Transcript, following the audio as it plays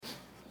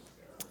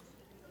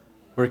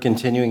We're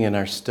continuing in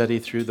our study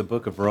through the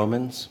book of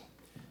Romans.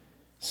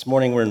 This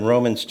morning we're in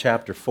Romans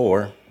chapter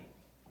 4. We're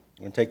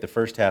going to take the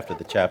first half of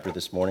the chapter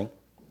this morning.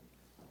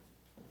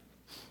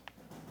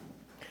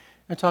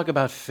 We're going to talk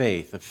about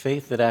faith, a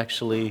faith that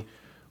actually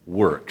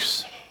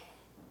works.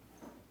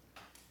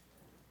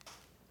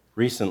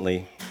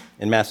 Recently,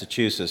 in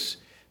Massachusetts,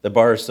 the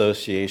Bar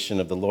Association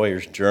of the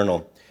Lawyers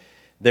Journal,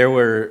 there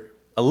were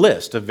a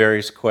list of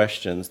various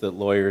questions that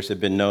lawyers have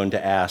been known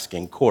to ask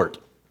in court.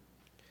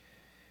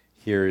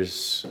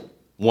 Here's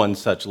one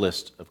such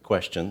list of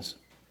questions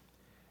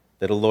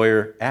that a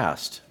lawyer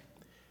asked.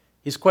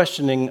 He's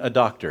questioning a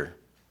doctor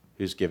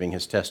who's giving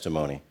his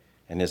testimony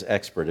and his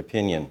expert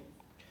opinion.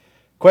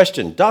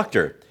 Question,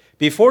 doctor,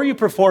 before you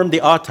performed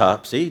the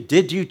autopsy,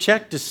 did you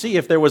check to see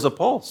if there was a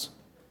pulse?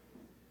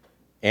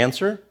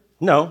 Answer,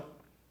 no.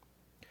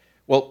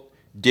 Well,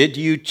 did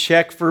you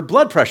check for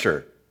blood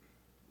pressure?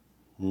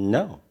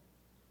 No.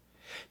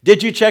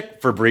 Did you check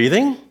for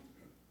breathing?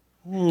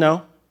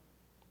 No.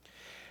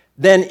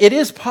 Then it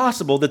is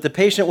possible that the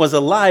patient was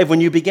alive when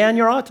you began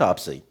your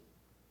autopsy?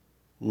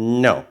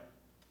 No.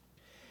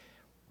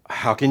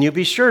 How can you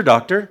be sure,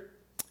 doctor?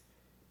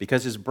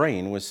 Because his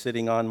brain was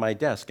sitting on my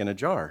desk in a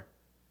jar.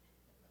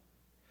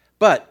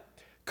 But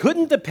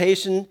couldn't the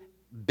patient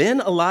been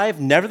alive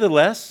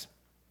nevertheless?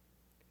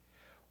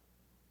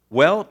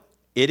 Well,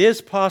 it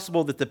is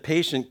possible that the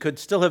patient could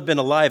still have been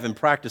alive and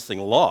practicing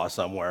law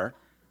somewhere.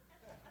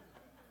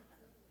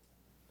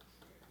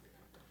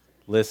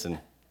 Listen.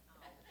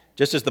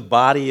 Just as the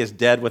body is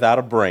dead without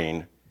a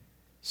brain,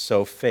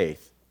 so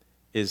faith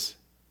is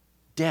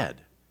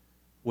dead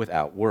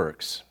without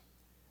works.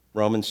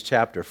 Romans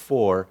chapter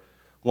 4,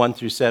 1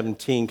 through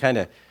 17 kind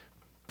of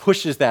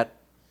pushes that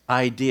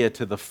idea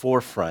to the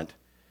forefront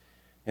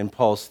in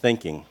Paul's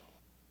thinking.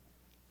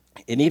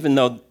 And even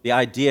though the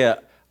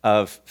idea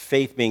of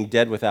faith being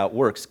dead without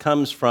works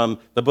comes from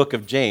the book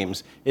of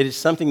James, it is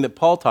something that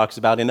Paul talks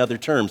about in other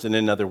terms and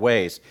in other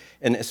ways,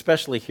 and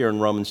especially here in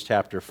Romans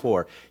chapter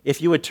 4.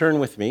 If you would turn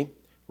with me,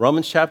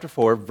 Romans chapter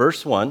 4,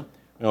 verse 1,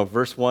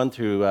 verse 1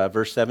 through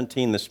verse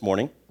 17 this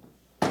morning,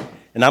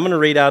 and I'm going to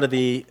read out of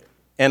the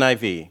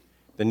NIV,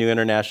 the New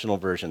International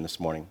Version this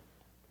morning.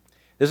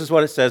 This is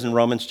what it says in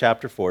Romans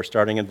chapter 4,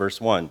 starting in verse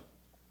 1.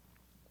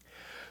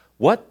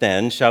 What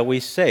then shall we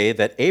say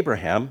that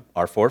Abraham,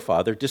 our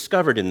forefather,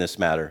 discovered in this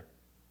matter?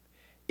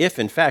 If,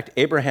 in fact,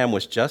 Abraham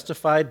was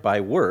justified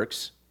by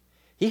works,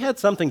 he had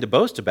something to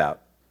boast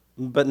about,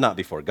 but not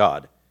before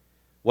God.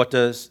 What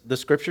does the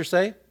Scripture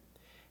say?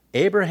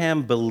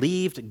 Abraham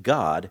believed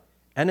God,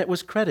 and it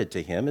was credited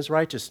to him as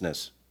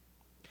righteousness.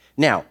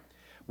 Now,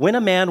 when a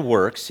man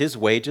works, his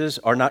wages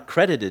are not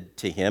credited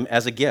to him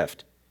as a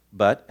gift,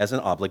 but as an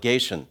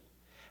obligation.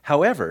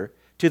 However,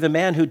 to the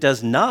man who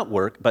does not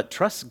work but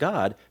trusts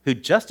God, who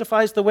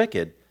justifies the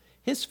wicked,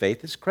 his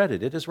faith is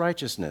credited as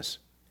righteousness.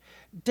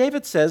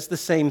 David says the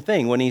same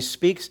thing when he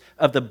speaks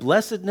of the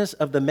blessedness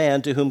of the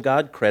man to whom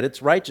God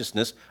credits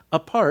righteousness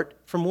apart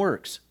from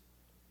works.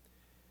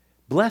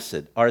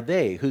 Blessed are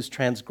they whose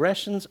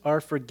transgressions are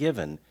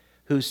forgiven,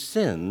 whose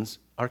sins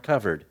are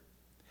covered.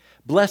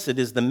 Blessed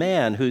is the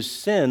man whose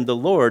sin the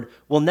Lord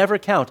will never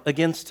count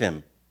against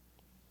him.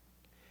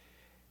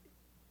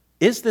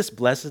 Is this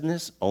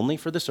blessedness only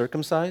for the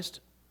circumcised,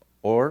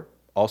 or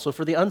also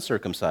for the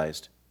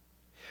uncircumcised?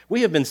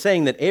 We have been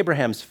saying that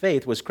Abraham's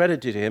faith was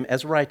credited to him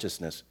as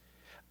righteousness.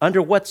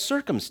 Under what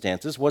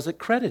circumstances was it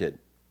credited?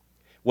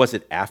 Was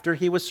it after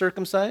he was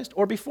circumcised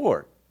or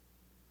before?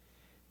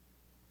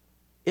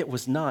 It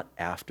was not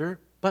after,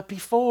 but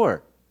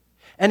before.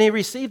 And he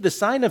received the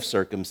sign of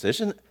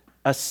circumcision,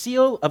 a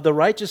seal of the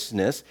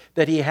righteousness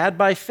that he had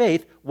by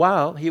faith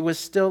while he was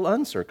still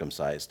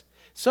uncircumcised.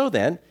 So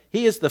then,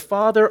 he is the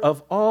father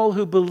of all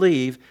who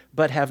believe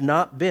but have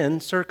not been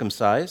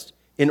circumcised,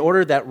 in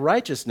order that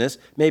righteousness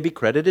may be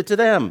credited to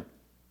them.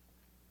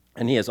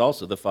 And he is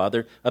also the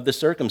father of the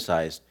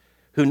circumcised,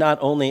 who not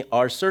only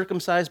are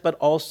circumcised but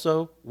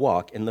also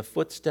walk in the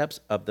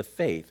footsteps of the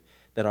faith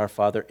that our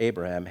father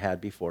Abraham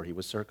had before he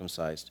was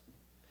circumcised.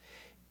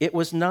 It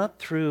was not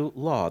through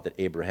law that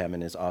Abraham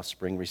and his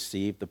offspring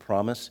received the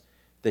promise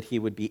that he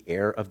would be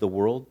heir of the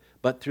world,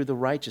 but through the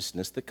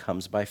righteousness that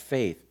comes by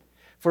faith.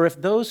 For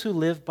if those who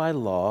live by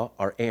law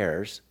are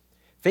heirs,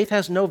 faith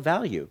has no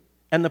value,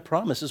 and the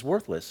promise is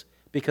worthless,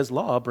 because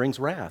law brings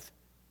wrath.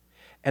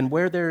 And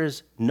where there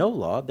is no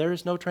law, there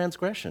is no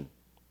transgression.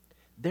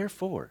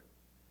 Therefore,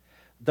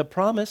 the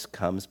promise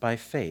comes by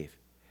faith,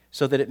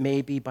 so that it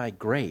may be by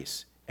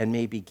grace and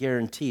may be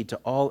guaranteed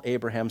to all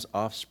Abraham's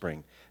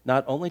offspring,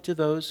 not only to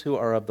those who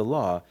are of the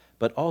law,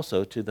 but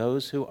also to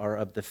those who are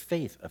of the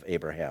faith of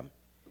Abraham.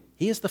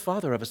 He is the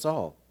father of us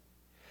all.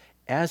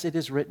 As it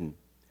is written,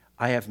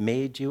 I have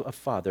made you a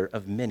father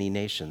of many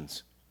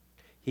nations.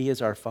 He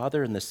is our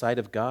father in the sight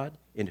of God,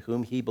 in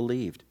whom he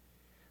believed,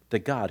 the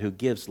God who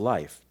gives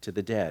life to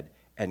the dead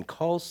and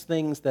calls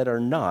things that are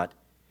not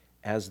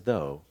as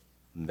though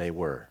they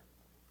were.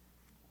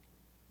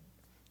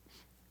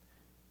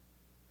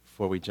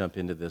 Before we jump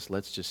into this,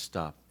 let's just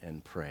stop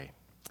and pray.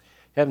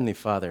 Heavenly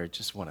Father, I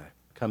just want to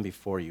come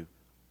before you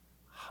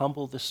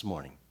humble this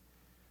morning,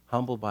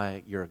 humbled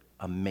by your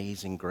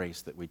amazing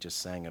grace that we just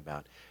sang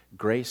about.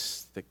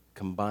 Grace that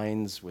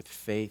combines with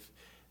faith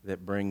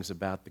that brings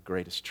about the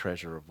greatest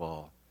treasure of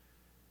all,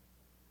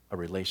 a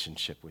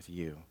relationship with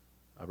you,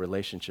 a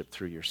relationship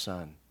through your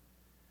Son,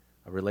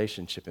 a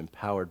relationship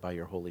empowered by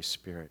your Holy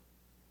Spirit.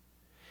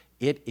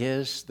 It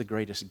is the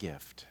greatest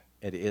gift.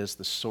 It is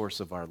the source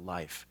of our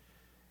life.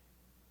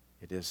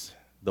 It is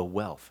the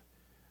wealth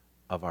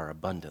of our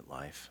abundant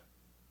life.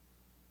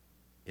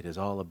 It is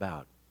all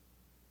about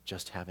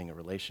just having a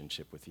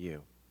relationship with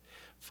you.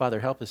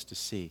 Father, help us to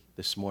see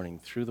this morning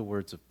through the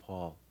words of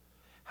Paul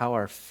how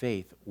our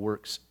faith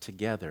works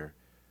together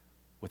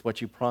with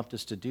what you prompt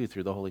us to do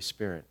through the Holy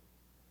Spirit,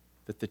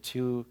 that the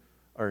two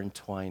are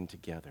entwined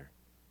together.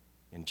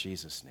 In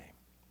Jesus' name,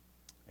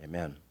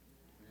 amen.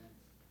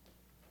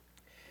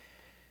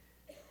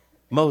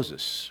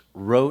 Moses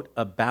wrote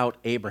about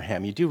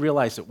Abraham. You do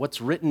realize that what's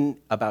written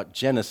about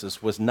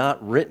Genesis was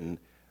not written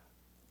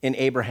in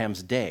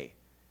Abraham's day.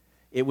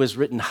 It was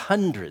written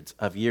hundreds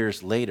of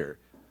years later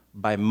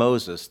by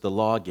Moses, the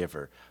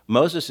lawgiver.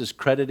 Moses is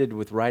credited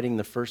with writing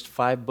the first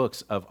 5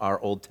 books of our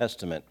Old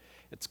Testament.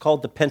 It's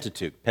called the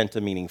Pentateuch,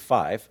 penta meaning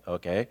 5,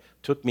 okay?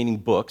 Tuk meaning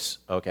books,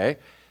 okay?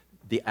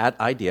 The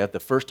idea, the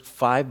first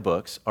 5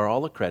 books are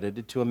all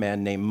accredited to a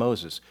man named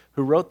Moses,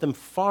 who wrote them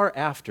far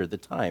after the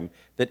time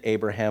that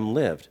Abraham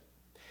lived.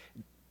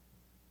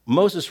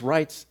 Moses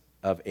writes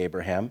of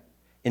Abraham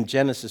in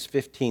Genesis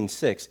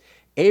 15:6,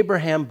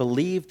 Abraham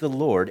believed the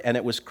Lord, and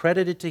it was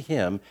credited to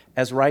him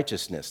as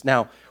righteousness.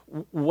 Now,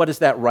 what is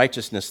that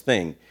righteousness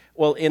thing?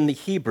 Well, in the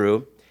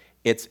Hebrew,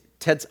 it's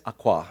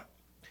tzedakah.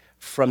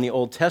 From the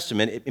Old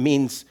Testament, it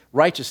means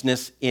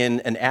righteousness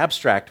in an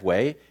abstract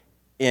way,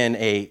 in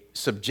a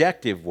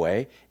subjective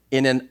way,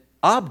 in an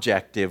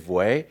objective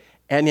way,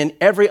 and in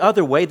every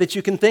other way that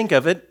you can think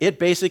of it. It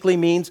basically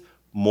means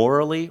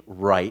morally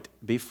right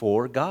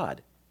before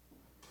God.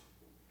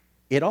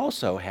 It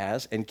also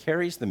has and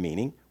carries the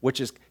meaning,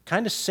 which is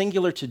kind of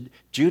singular to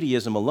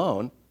Judaism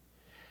alone,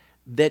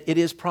 that it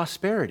is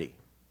prosperity.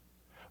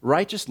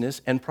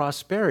 Righteousness and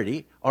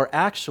prosperity are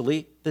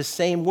actually the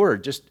same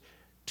word, just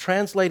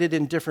translated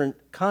in different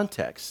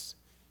contexts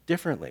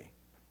differently.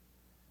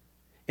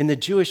 In the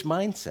Jewish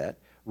mindset,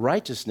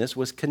 righteousness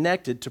was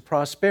connected to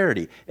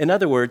prosperity. In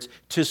other words,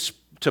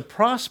 to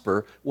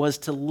prosper was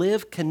to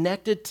live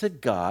connected to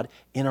God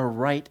in a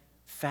right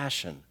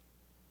fashion.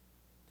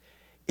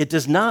 It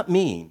does not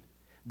mean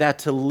that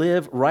to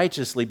live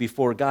righteously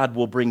before God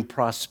will bring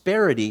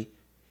prosperity.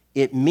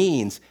 It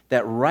means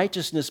that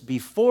righteousness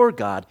before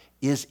God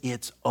is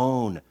its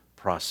own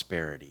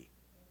prosperity.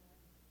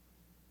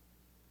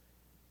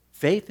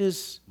 Faith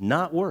is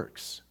not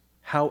works.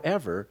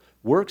 However,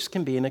 works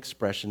can be an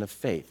expression of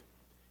faith.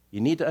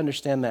 You need to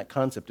understand that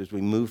concept as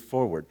we move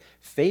forward.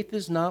 Faith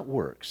is not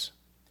works.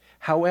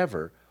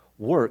 However,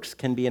 works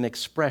can be an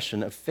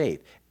expression of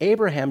faith.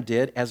 Abraham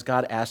did as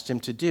God asked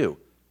him to do.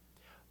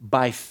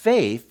 By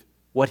faith,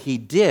 what he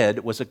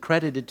did was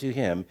accredited to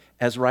him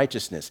as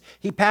righteousness.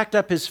 He packed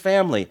up his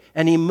family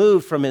and he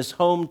moved from his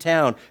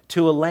hometown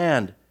to a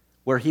land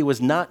where he was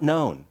not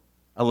known,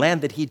 a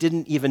land that he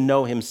didn't even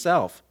know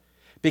himself,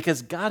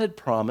 because God had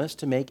promised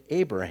to make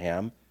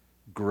Abraham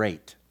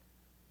great.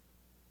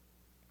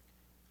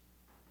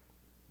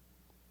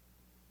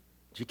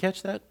 Did you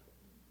catch that?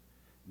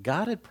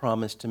 God had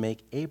promised to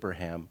make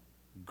Abraham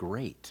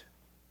great.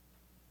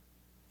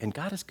 And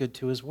God is good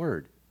to his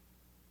word.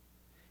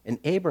 And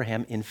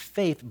Abraham, in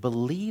faith,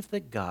 believed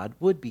that God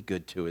would be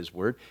good to his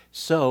word.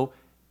 So,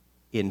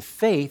 in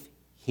faith,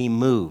 he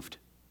moved.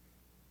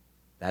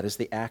 That is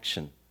the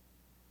action.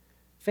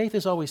 Faith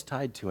is always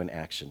tied to an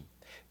action.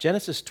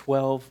 Genesis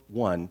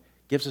 12:1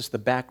 gives us the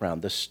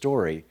background, the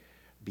story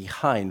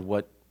behind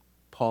what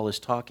Paul is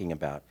talking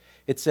about.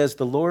 It says,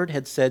 the Lord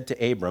had said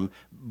to Abram,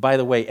 by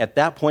the way, at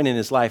that point in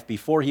his life,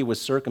 before he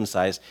was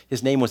circumcised,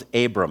 his name was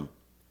Abram,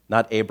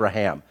 not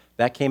Abraham.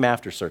 That came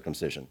after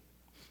circumcision.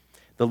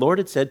 The Lord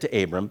had said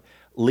to Abram,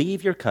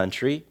 leave your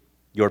country,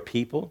 your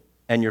people,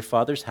 and your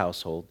father's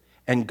household,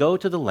 and go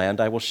to the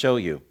land I will show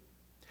you.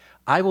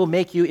 I will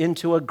make you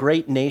into a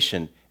great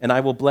nation, and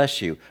I will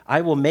bless you. I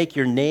will make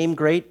your name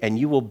great, and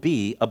you will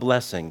be a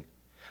blessing.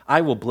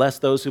 I will bless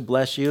those who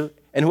bless you,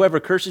 and whoever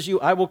curses you,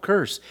 I will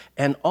curse.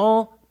 And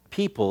all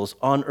peoples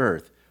on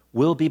earth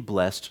will be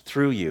blessed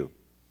through you.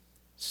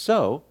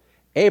 So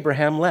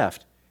Abraham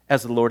left,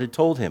 as the Lord had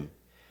told him,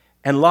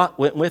 and Lot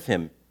went with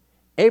him.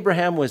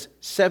 Abraham was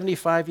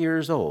 75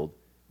 years old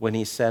when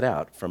he set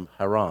out from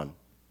Haran.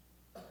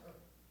 A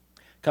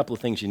couple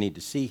of things you need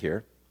to see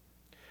here.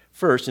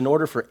 First, in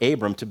order for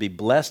Abram to be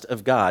blessed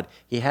of God,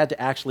 he had to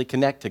actually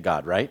connect to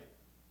God, right?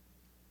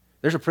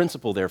 There's a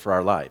principle there for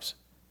our lives.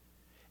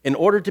 In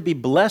order to be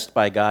blessed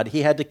by God,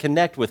 he had to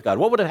connect with God.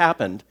 What would have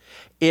happened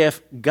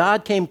if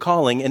God came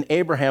calling and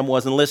Abraham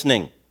wasn't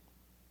listening?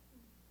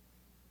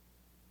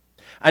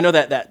 I know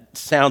that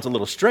sounds a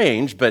little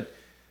strange, but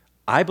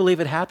I believe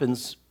it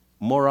happens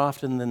more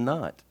often than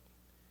not,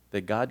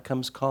 that God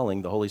comes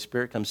calling, the Holy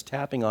Spirit comes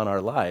tapping on our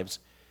lives,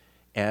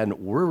 and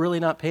we're really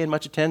not paying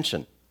much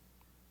attention.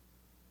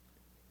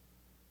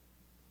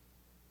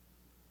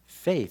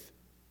 Faith,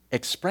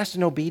 expressed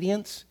in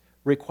obedience,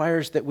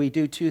 requires that we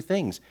do two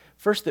things.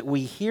 First, that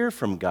we hear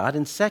from God,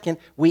 and second,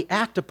 we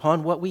act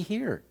upon what we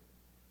hear.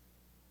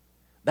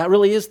 That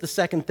really is the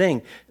second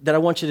thing that I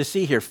want you to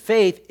see here.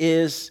 Faith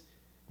is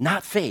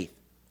not faith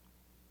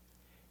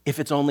if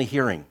it's only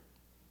hearing.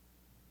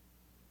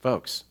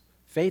 Folks,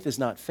 faith is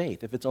not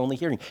faith if it's only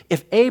hearing.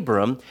 If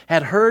Abram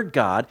had heard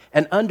God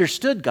and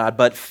understood God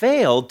but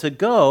failed to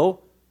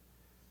go,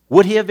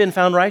 would he have been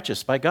found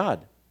righteous by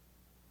God?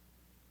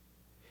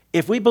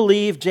 If we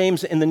believe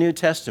James in the New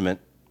Testament,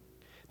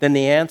 then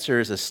the answer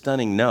is a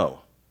stunning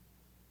no.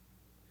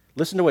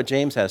 Listen to what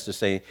James has to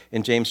say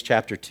in James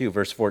chapter 2,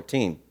 verse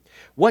 14.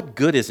 What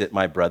good is it,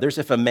 my brothers,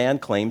 if a man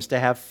claims to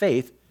have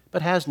faith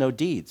but has no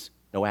deeds,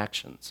 no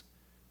actions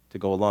to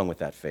go along with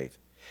that faith?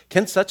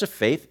 Can such a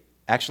faith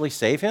actually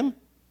save him?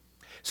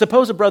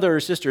 Suppose a brother or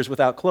sister is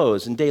without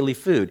clothes and daily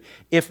food.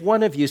 If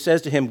one of you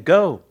says to him,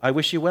 "Go, I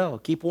wish you well,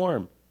 keep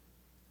warm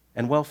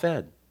and well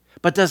fed,"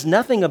 but does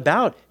nothing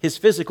about his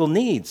physical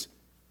needs,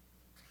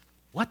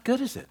 what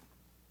good is it?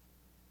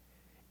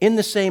 In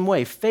the same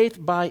way,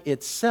 faith by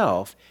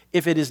itself,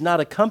 if it is not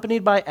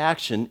accompanied by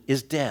action,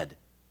 is dead.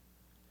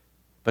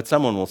 But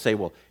someone will say,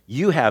 well,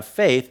 you have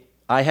faith,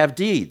 I have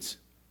deeds.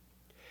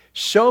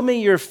 Show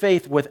me your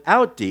faith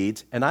without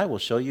deeds, and I will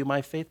show you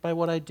my faith by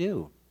what I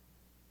do.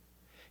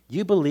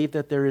 You believe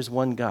that there is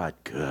one God.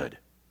 Good.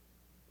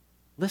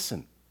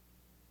 Listen,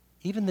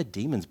 even the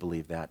demons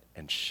believe that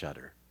and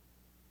shudder.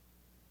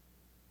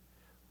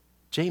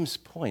 James'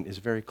 point is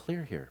very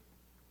clear here.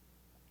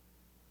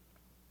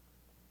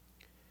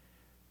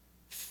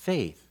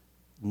 Faith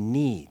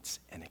needs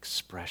an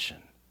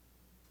expression.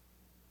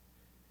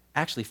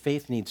 Actually,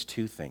 faith needs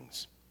two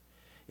things.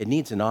 It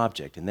needs an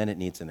object, and then it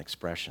needs an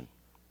expression.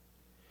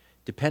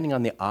 Depending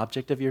on the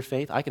object of your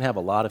faith, I can have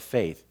a lot of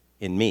faith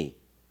in me,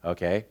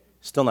 okay?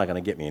 Still not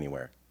going to get me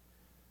anywhere.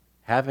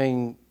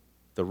 Having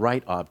the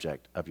right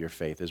object of your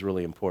faith is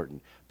really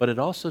important, but it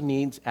also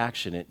needs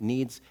action. It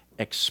needs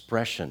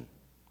expression.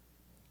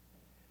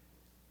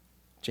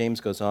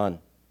 James goes on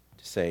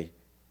to say,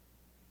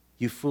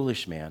 "You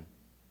foolish man,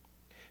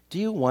 do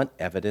you want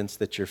evidence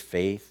that your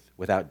faith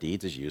without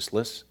deeds is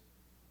useless?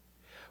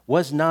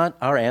 Was not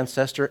our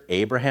ancestor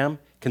Abraham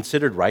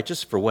considered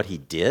righteous for what he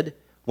did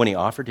when he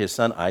offered his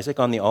son Isaac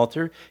on the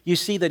altar? You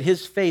see that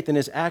his faith and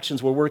his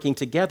actions were working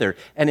together,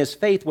 and his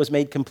faith was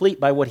made complete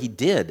by what he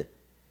did.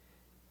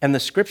 And the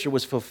scripture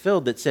was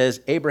fulfilled that says,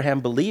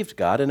 Abraham believed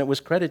God, and it was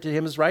credited to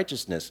him as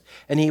righteousness,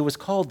 and he was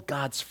called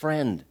God's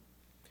friend,"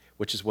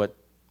 which is what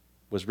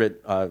was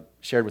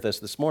shared with us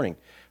this morning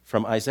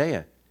from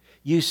Isaiah.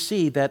 You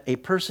see that a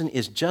person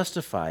is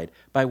justified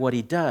by what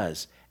he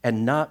does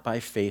and not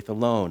by faith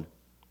alone.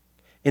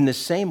 In the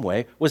same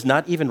way, was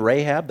not even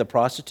Rahab the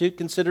prostitute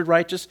considered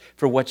righteous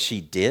for what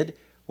she did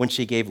when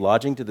she gave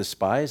lodging to the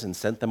spies and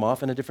sent them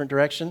off in a different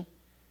direction?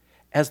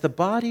 As the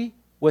body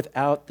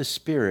without the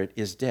spirit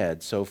is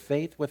dead, so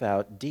faith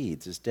without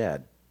deeds is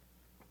dead.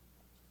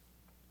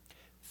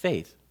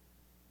 Faith,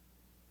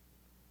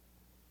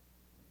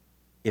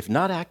 if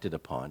not acted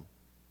upon,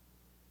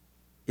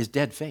 is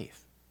dead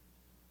faith.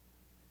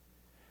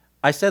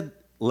 I said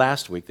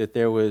last week that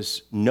there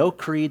was no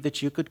creed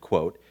that you could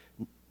quote,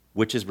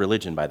 which is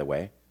religion, by the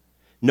way,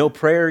 no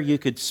prayer you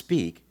could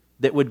speak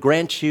that would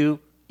grant you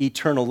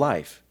eternal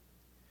life.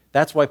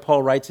 That's why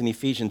Paul writes in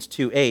Ephesians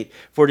 2:8,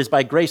 "For it is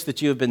by grace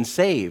that you have been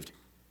saved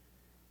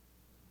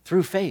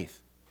through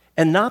faith,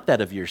 and not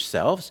that of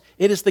yourselves.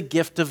 It is the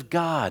gift of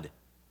God,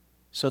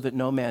 so that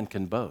no man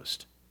can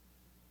boast."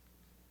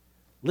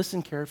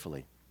 Listen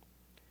carefully.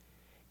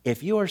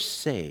 If you are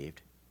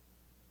saved,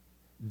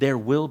 there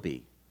will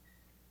be,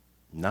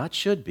 not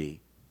should be,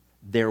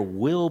 there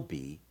will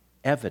be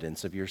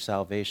evidence of your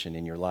salvation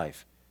in your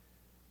life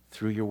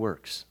through your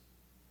works.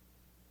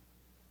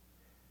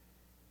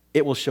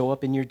 It will show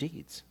up in your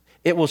deeds.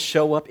 It will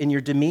show up in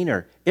your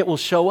demeanor. It will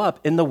show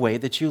up in the way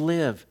that you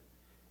live.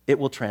 It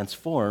will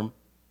transform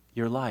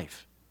your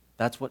life.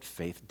 That's what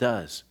faith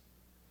does.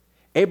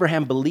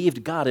 Abraham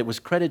believed God. It was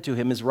credited to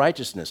him as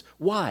righteousness.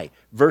 Why?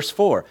 Verse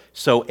 4,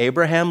 "So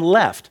Abraham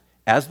left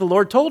as the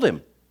Lord told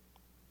him."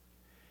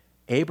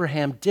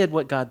 Abraham did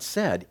what God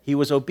said. He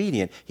was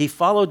obedient. He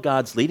followed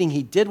God's leading.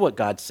 He did what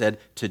God said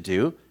to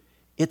do.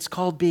 It's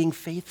called being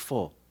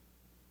faithful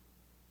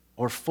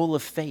or full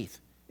of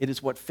faith. It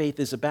is what faith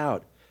is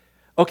about.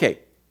 Okay,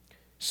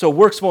 so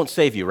works won't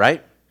save you,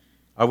 right?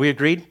 Are we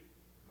agreed?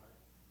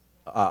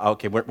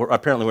 Okay,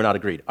 apparently we're not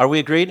agreed. Are we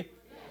agreed?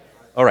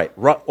 All right,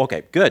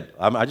 okay, good.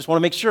 I just want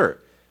to make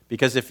sure,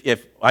 because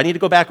if I need to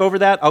go back over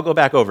that, I'll go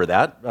back over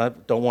that. I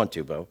don't want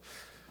to, Bo.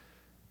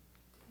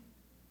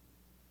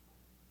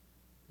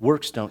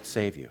 Works don't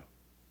save you.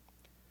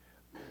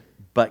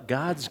 But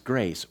God's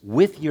grace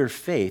with your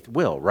faith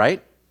will,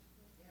 right?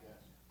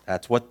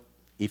 That's what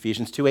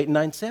Ephesians 2:8 and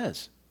 9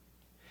 says.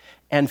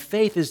 And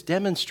faith is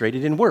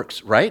demonstrated in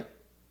works, right?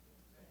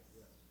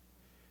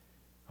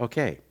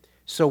 Okay,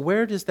 so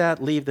where does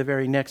that leave the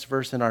very next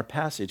verse in our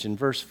passage? In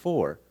verse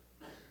 4,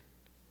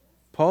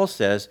 Paul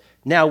says,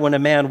 now when a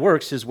man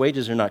works, his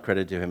wages are not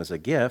credited to him as a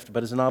gift,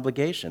 but as an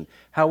obligation.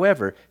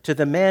 However, to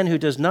the man who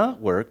does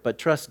not work, but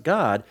trusts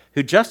God,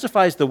 who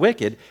justifies the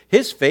wicked,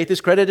 his faith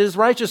is credited as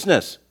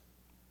righteousness.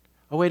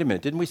 Oh, wait a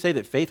minute. Didn't we say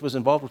that faith was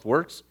involved with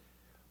works?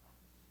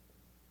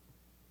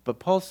 But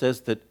Paul says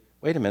that,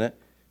 wait a minute,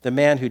 the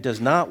man who does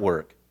not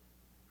work,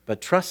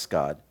 but trusts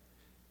God,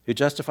 who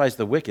justifies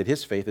the wicked,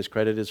 his faith is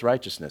credited as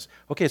righteousness.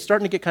 Okay, it's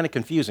starting to get kind of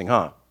confusing,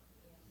 huh?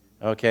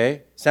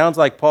 Okay? Sounds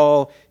like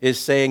Paul is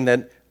saying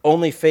that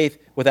only faith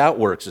without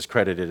works is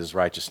credited as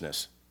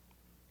righteousness.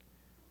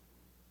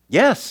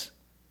 Yes,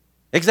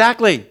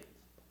 exactly.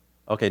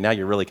 Okay, now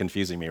you're really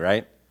confusing me,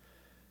 right?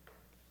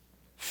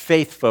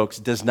 Faith, folks,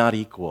 does not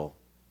equal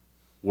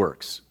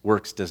works.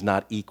 Works does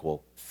not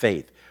equal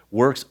faith.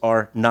 Works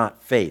are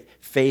not faith.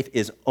 Faith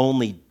is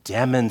only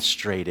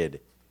demonstrated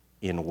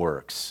in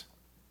works.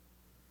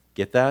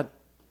 Get that?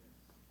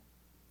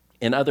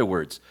 In other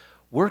words,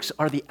 works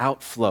are the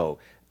outflow,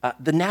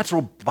 the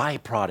natural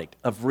byproduct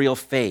of real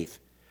faith.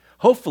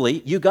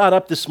 Hopefully, you got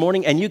up this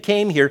morning and you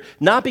came here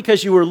not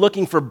because you were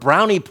looking for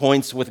brownie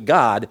points with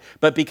God,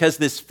 but because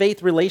this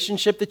faith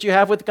relationship that you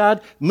have with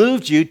God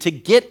moved you to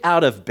get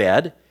out of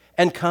bed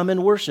and come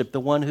and worship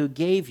the one who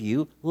gave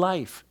you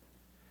life.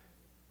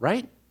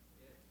 Right?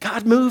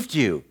 God moved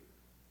you.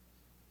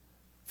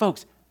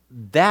 Folks,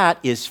 that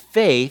is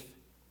faith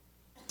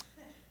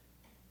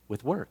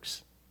with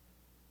works.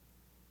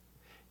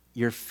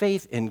 Your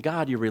faith in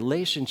God, your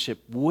relationship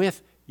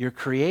with your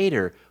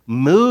Creator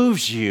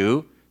moves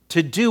you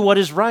to do what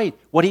is right,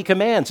 what He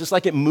commands, just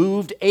like it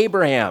moved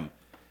Abraham.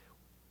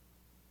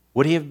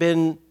 Would he have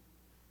been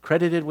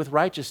credited with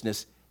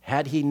righteousness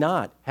had he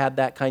not had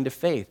that kind of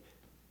faith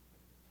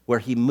where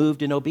he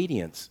moved in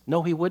obedience?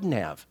 No, he wouldn't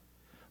have.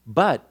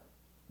 But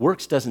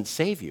works doesn't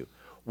save you.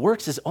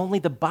 Works is only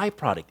the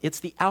byproduct. It's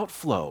the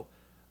outflow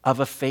of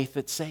a faith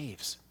that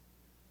saves.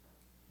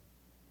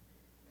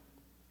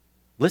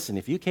 Listen,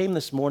 if you came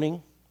this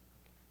morning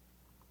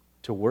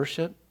to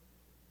worship,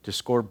 to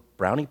score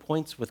brownie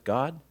points with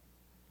God,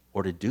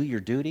 or to do your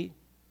duty,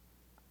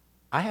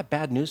 I have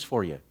bad news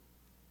for you.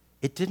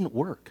 It didn't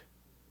work.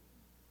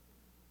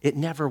 It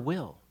never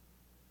will.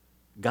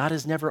 God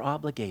is never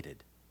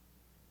obligated.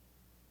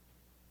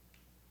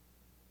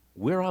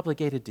 We're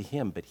obligated to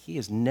Him, but He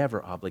is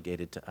never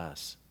obligated to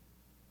us.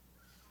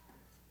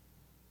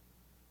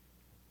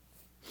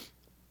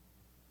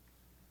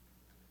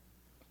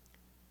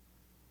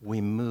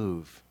 We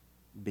move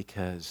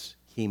because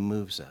He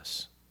moves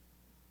us.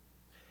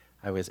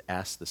 I was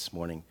asked this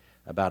morning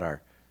about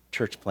our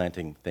church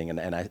planting thing,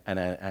 and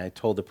I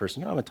told the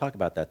person, I'm going to talk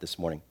about that this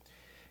morning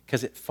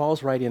because it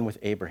falls right in with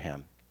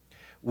Abraham.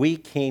 We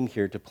came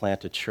here to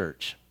plant a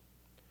church.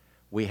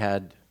 We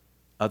had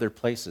other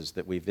places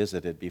that we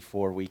visited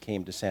before we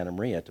came to Santa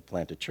Maria to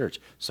plant a church.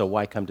 So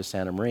why come to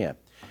Santa Maria?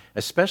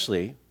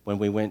 Especially when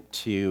we went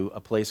to a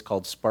place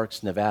called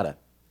Sparks, Nevada.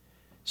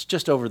 It's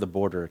just over the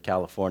border of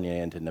California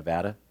into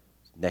Nevada,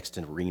 next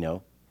to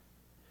Reno.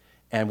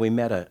 And we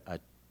met a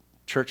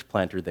church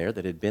planter there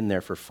that had been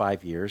there for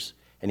 5 years,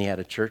 and he had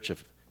a church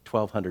of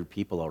 1,200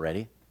 people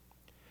already.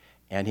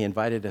 And he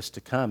invited us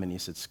to come, and he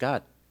said,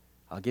 Scott,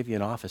 I'll give you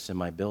an office in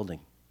my building.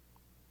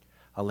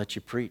 I'll let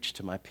you preach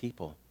to my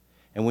people.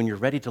 And when you're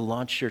ready to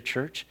launch your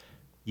church,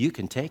 you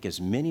can take as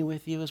many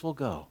with you as will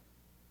go.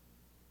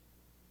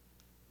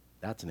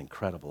 That's an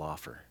incredible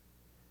offer.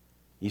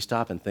 You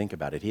stop and think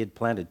about it. He had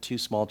planted 2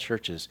 small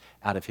churches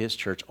out of his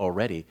church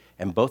already,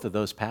 and both of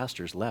those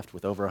pastors left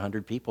with over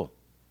 100 people.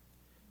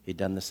 He'd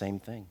done the same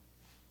thing.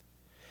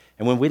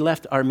 And when we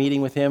left our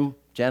meeting with him,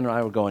 Jan and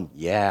I were going,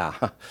 yeah,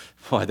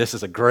 boy, this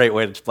is a great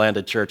way to plant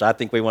a church. I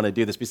think we want to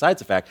do this. Besides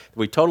the fact that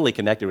we totally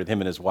connected with him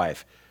and his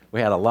wife.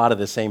 We had a lot of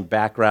the same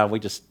background. We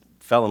just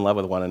fell in love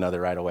with one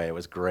another right away. It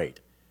was great.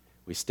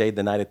 We stayed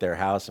the night at their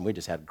house, and we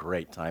just had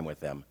great time with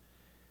them.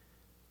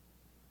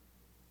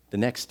 The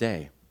next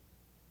day,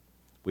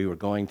 we were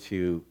going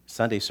to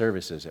Sunday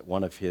services at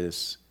one of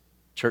his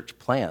church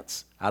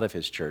plants out of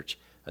his church,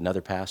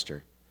 another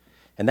pastor.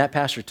 And that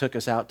pastor took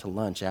us out to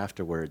lunch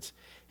afterwards,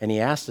 and he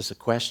asked us a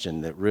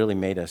question that really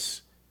made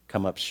us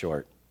come up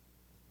short.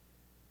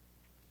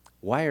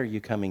 Why are you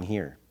coming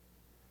here?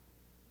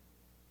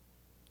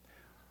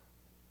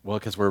 Well,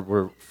 because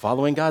we're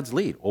following God's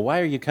lead. Well, why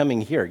are you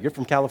coming here? You're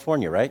from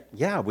California, right?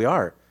 Yeah, we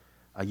are.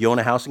 You own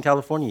a house in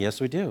California? Yes,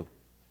 we do.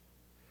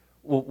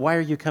 Well, why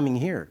are you coming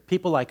here?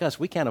 People like us,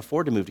 we can't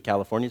afford to move to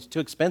California. It's too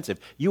expensive.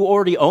 You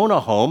already own a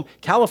home.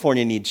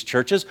 California needs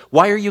churches.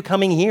 Why are you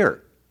coming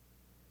here?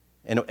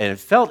 And it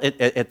felt,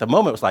 at the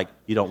moment, it was like,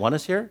 you don't want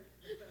us here?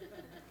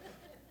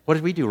 What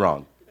did we do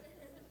wrong?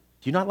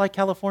 Do you not like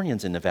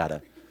Californians in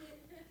Nevada?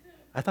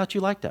 I thought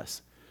you liked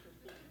us.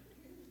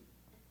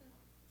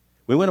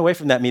 We went away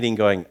from that meeting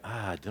going,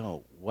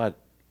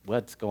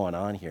 what's going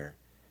on here?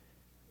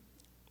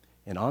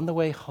 And on the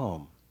way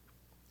home,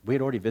 we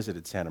had already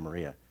visited Santa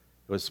Maria.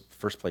 It was the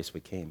first place we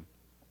came.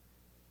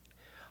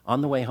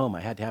 On the way home, I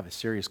had to have a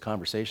serious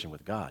conversation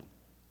with God.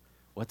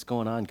 What's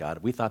going on, God?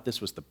 We thought this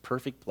was the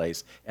perfect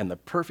place and the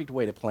perfect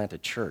way to plant a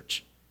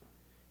church.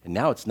 And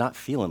now it's not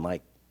feeling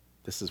like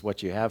This is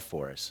what you have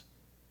for us.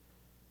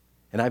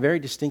 And I very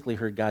distinctly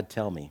heard God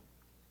tell me,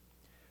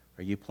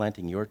 are you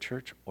planting your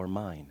church or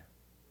mine?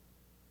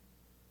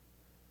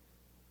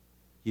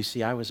 You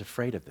see, I was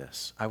afraid of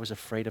this. I was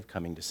afraid of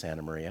coming to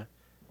Santa Maria.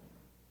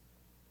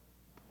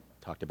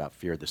 Talked about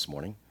fear this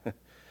morning.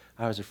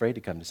 I was afraid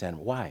to come to Santa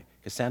Maria. Why?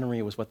 Because Santa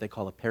Maria was what they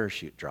call a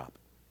parachute drop.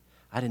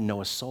 I didn't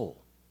know a soul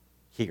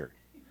here.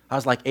 I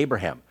was like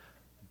Abraham,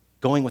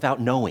 going without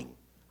knowing.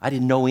 I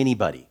didn't know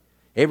anybody.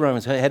 Abraham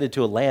was headed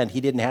to a land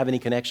he didn't have any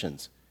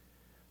connections.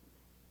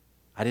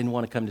 I didn't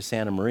want to come to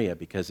Santa Maria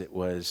because it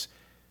was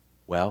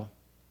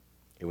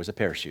a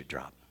parachute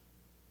drop.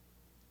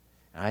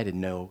 I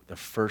didn't know the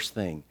first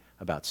thing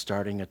about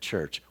starting a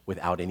church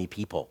without any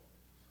people.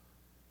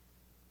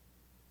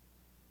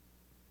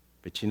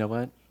 But you know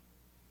what?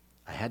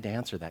 I had to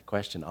answer that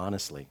question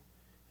honestly.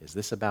 Is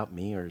this about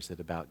me or is it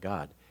about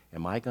God?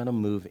 Am I going to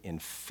move in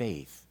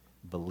faith,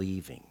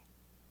 believing?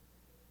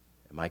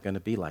 Am I going to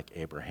be like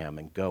Abraham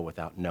and go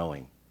without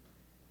knowing?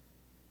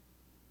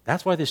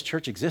 That's why this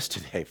church exists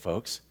today,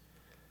 folks.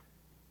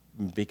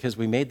 Because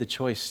we made the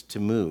choice to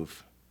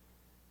move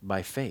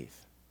by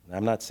faith.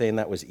 I'm not saying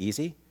that was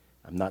easy.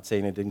 I'm not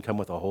saying it didn't come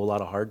with a whole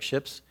lot of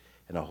hardships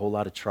and a whole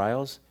lot of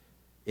trials.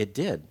 It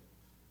did.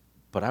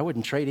 But I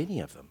wouldn't trade any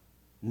of them.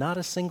 Not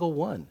a single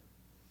one.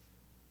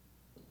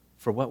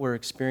 For what we're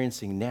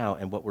experiencing now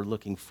and what we're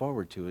looking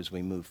forward to as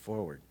we move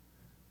forward.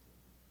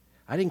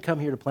 I didn't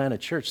come here to plant a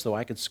church so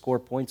I could score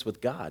points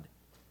with God.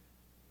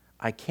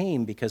 I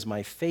came because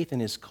my faith in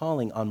his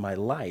calling on my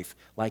life,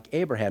 like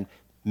Abraham,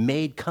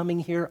 made coming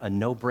here a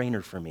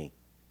no-brainer for me.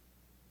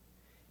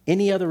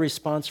 Any other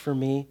response for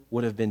me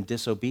would have been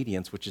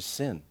disobedience, which is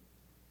sin.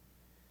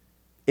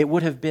 It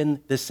would have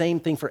been the same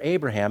thing for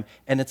Abraham,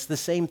 and it's the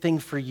same thing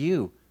for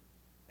you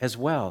as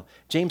well.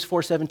 James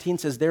 4:17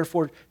 says,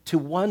 therefore, to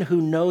one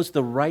who knows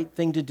the right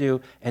thing to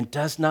do and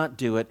does not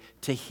do it,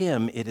 to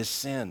him it is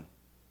sin.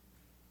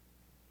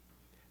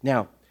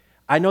 Now,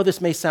 I know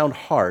this may sound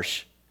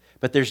harsh,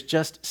 but there's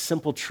just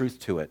simple truth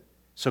to it.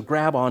 So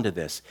grab onto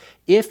this.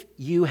 If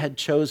you had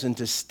chosen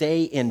to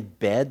stay in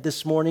bed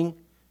this morning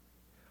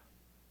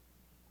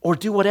or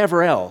do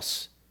whatever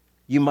else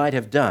you might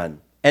have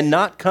done and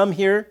not come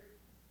here,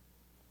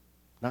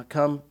 not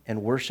come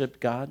and worship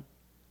God,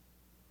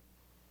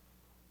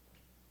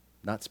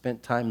 not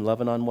spent time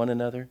loving on one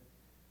another,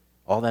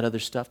 all that other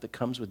stuff that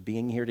comes with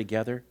being here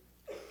together,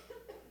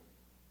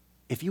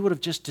 if you would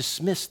have just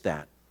dismissed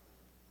that,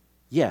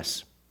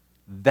 yes,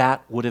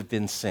 that would have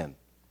been sin.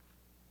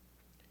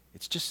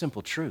 It's just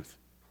simple truth.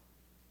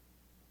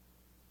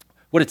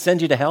 Would it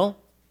send you to hell?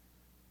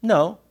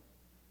 No.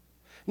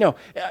 No.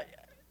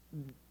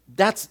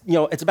 That's,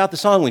 it's about the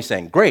song we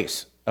sang,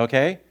 grace,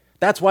 okay?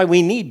 That's why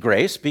we need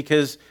grace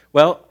because,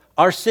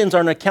 our sins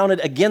aren't accounted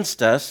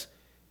against us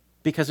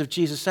because of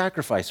Jesus'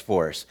 sacrifice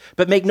for us.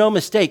 But make no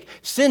mistake,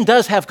 sin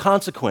does have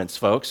consequence,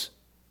 folks.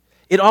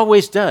 It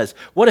always does.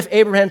 What if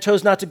Abraham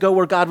chose not to go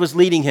where God was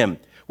leading him?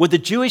 Would the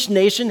Jewish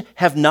nation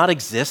have not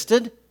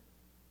existed?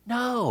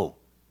 No.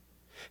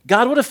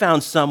 God would have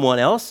found someone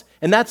else,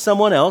 and that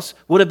someone else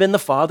would have been the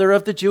father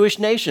of the Jewish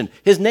nation.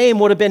 His name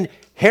would have been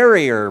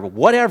Harry or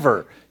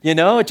whatever,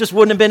 it just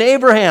wouldn't have been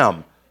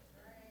Abraham.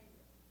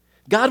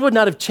 God would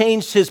not have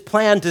changed his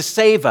plan to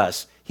save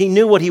us. He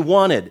knew what he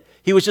wanted.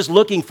 He was just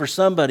looking for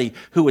somebody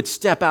who would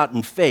step out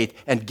in faith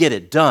and get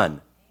it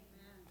done.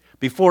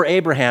 Before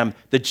Abraham,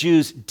 the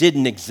Jews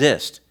didn't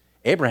exist.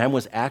 Abraham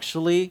was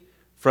actually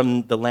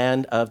from the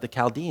land of the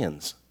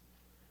Chaldeans.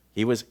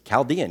 He was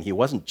Chaldean. He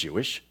wasn't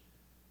Jewish.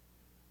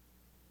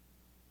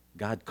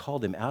 God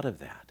called him out of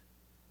that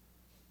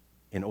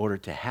in order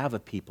to have a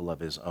people of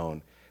his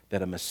own,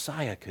 that a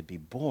Messiah could be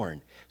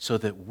born so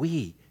that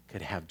we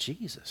could have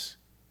Jesus.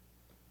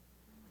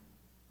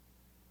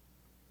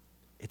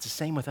 It's the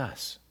same with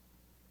us.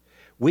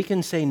 We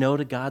can say no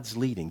to God's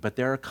leading, but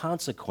there are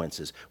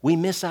consequences. We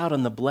miss out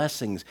on the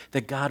blessings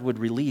that God would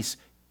release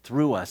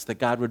through us, that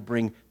God would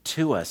bring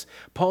to us.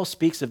 Paul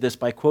speaks of this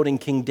by quoting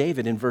King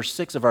David in verse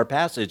 6 of our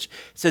passage.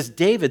 It says,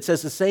 David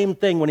says the same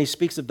thing when he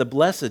speaks of the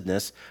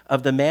blessedness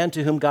of the man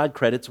to whom God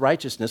credits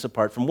righteousness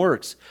apart from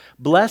works.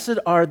 Blessed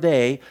are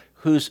they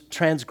whose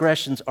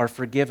transgressions are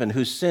forgiven,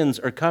 whose sins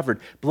are covered.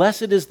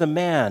 Blessed is the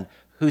man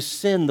whose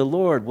sin the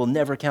Lord will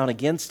never count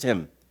against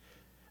him.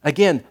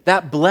 Again,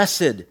 that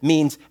blessed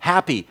means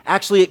happy.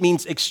 Actually, it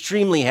means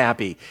extremely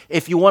happy.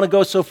 If you want to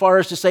go so far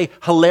as to say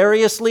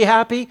hilariously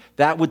happy,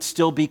 that would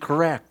still be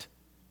correct.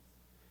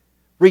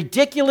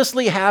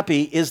 Ridiculously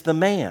happy is the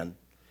man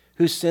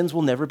whose sins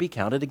will never be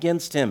counted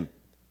against him.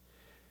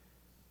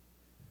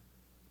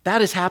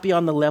 That is happy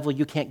on the level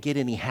you can't get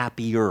any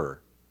happier.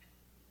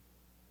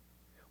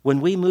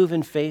 When we move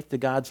in faith to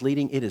God's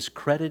leading, it is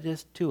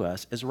credited to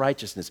us as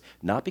righteousness,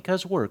 not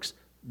because works,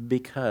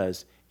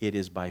 because it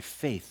is by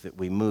faith that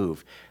we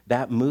move.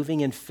 That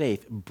moving in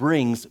faith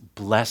brings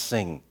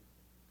blessing.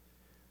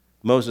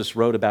 Moses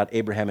wrote about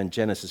Abraham in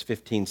Genesis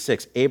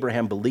 15:6.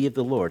 Abraham believed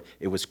the Lord.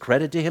 It was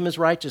credited to him as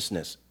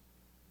righteousness.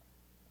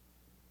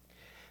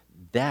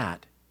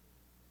 That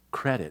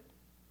credit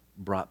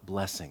brought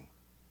blessing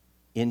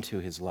into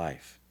his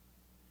life.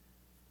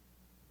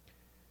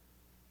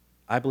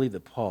 I believe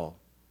that Paul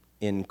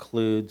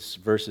includes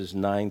verses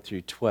 9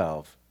 through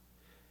 12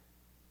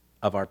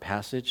 of our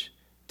passage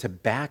to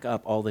back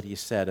up all that he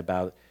said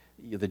about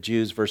the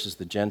Jews versus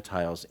the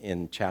Gentiles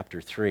in chapter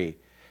 3,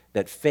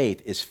 that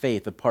faith is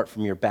faith apart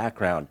from your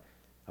background,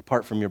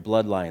 apart from your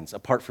bloodlines,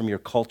 apart from your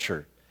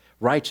culture.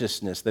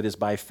 Righteousness that is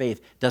by faith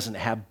doesn't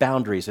have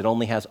boundaries, it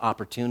only has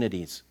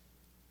opportunities.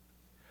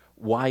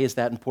 Why is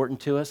that important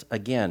to us?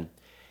 Again,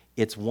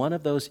 it's one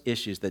of those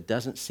issues that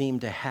doesn't seem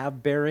to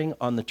have bearing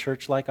on the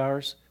church like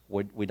ours.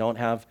 We don't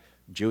have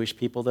Jewish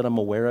people that I'm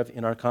aware of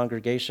in our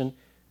congregation,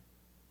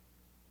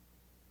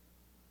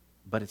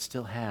 but it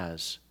still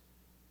has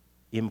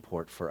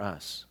import for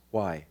us.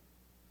 Why?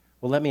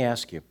 Well, let me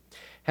ask you,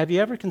 have you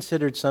ever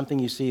considered something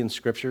you see in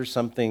Scripture,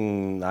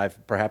 something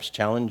I've perhaps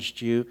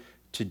challenged you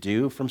to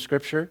do from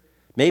Scripture,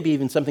 maybe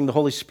even something the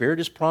Holy Spirit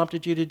has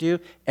prompted you to do,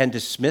 and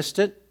dismissed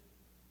it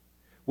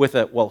with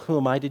a, well, who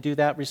am I to do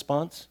that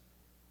response?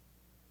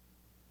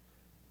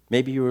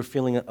 Maybe you were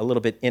feeling a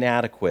little bit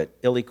inadequate,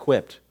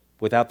 ill-equipped,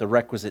 without the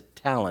requisite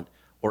talent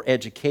or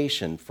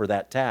education for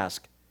that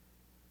task.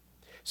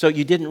 So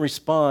you didn't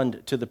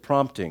respond to the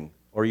prompting,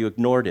 or you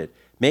ignored it.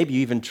 Maybe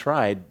you even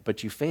tried,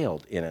 but you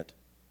failed in it.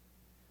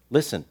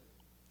 Listen,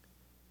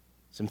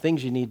 some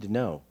things you need to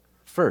know.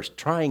 First,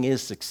 trying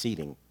is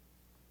succeeding.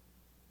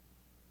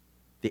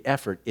 The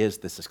effort is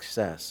the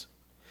success.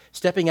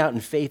 Stepping out in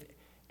faith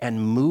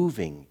and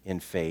moving in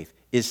faith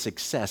is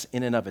success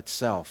in and of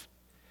itself.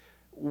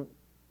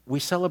 We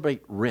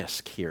celebrate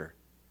risk here,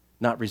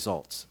 not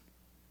results.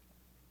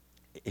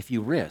 If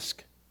you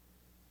risk,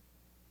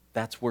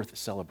 that's worth a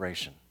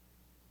celebration,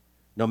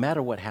 no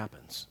matter what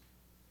happens.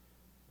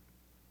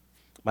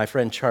 My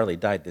friend Charlie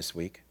died this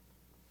week.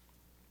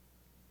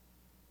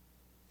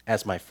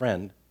 As my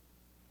friend,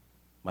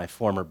 my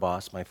former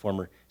boss, my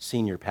former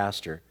senior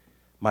pastor,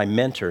 my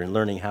mentor in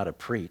learning how to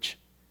preach,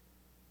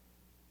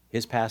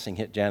 his passing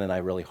hit Jan and I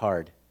really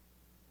hard.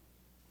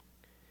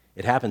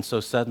 It happened so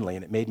suddenly,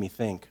 and it made me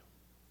think,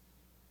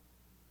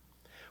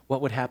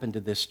 what would happen to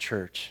this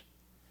church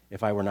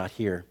if I were not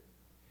here?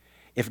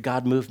 If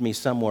God moved me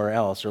somewhere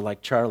else, or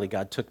like Charlie,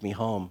 God took me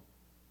home,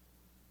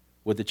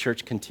 would the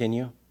church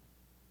continue?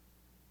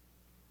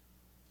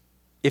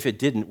 If it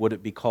didn't, would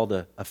it be called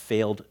a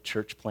failed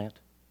church plant?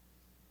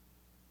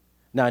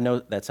 Now, I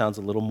know that sounds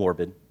a little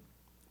morbid,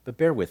 but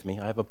bear with me.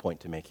 I have a point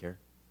to make here.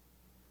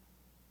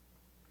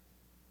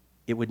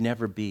 It would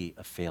never be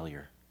a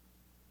failure.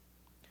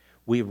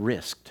 We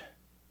risked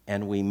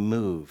and we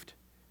moved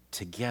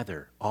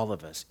together, all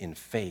of us, in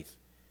faith.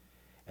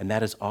 And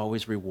that is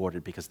always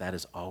rewarded because that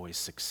is always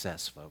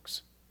success,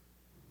 folks.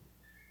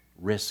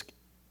 Risk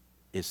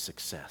is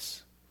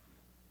success.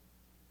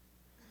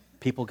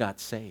 People got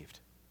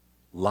saved.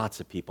 Lots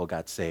of people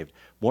got saved.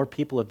 More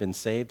people have been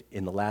saved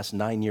in the last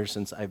 9 years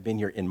since I've been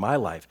here in my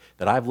life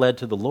that I've led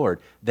to the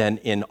Lord than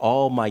in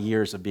all my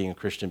years of being a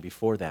Christian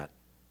before that.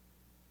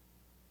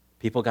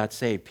 People got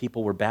saved.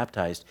 People were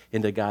baptized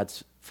into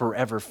God's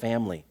forever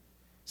family.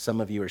 Some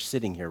of you are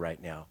sitting here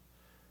right now.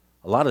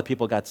 A lot of the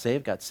people got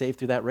saved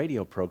through that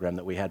radio program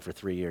that we had for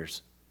 3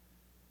 years.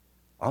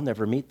 I'll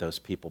never meet those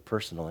people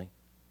personally,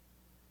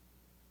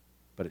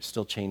 but it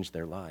still changed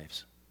their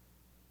lives.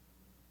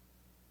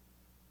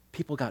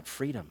 People got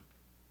freedom,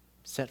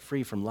 set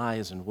free from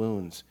lies and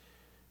wounds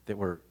that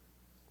were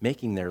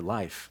making their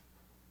life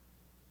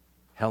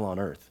hell on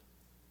earth.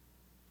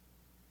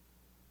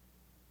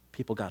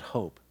 People got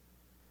hope.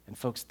 And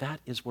folks,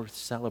 that is worth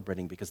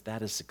celebrating because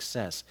that is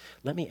success.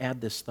 Let me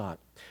add this thought.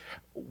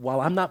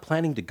 While I'm not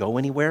planning to go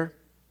anywhere,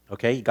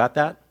 okay, you got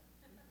that?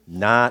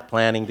 Not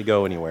planning to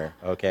go anywhere,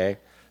 okay?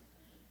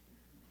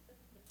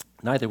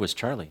 Neither was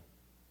Charlie.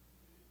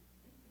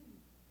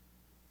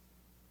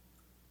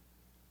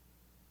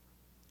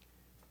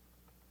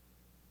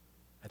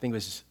 I think it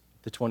was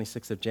the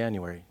 26th of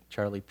January,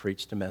 Charlie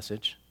preached a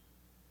message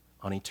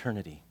on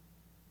eternity.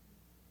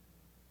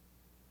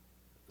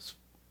 It's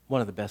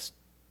one of the best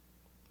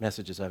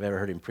messages I've ever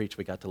heard him preach.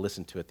 We got to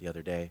listen to it the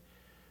other day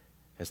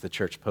as the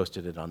church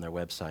posted it on their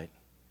website,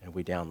 and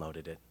we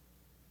downloaded it.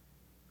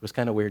 It was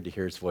kind of weird to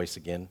hear his voice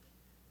again,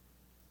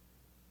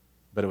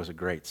 but it was a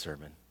great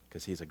sermon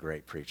because he's a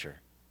great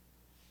preacher.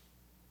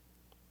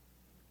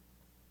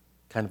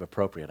 Kind of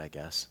appropriate, I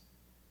guess.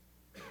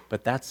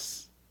 But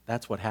that's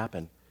what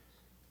happened.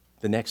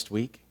 The next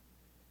week,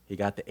 he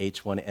got the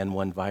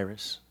H1N1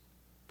 virus,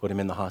 put him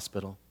in the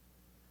hospital.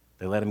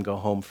 They let him go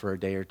home for a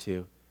day or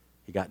two.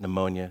 He got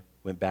pneumonia,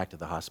 went back to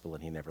the hospital,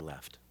 and he never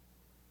left.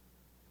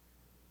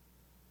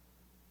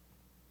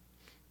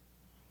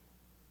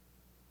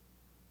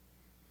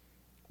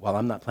 While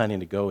I'm not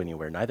planning to go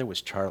anywhere, neither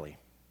was Charlie.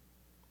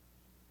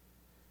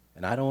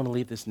 And I don't want to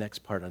leave this next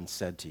part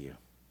unsaid to you.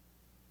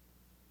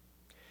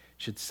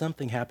 Should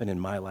something happen in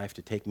my life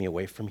to take me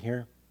away from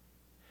here,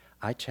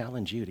 I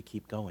challenge you to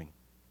keep going.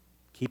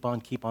 Keep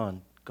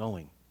on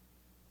going.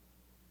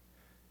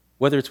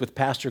 Whether it's with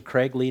Pastor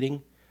Craig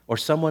leading or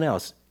someone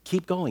else,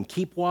 keep going,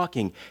 keep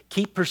walking,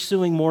 keep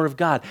pursuing more of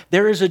God.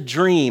 There is a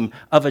dream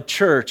of a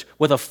church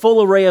with a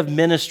full array of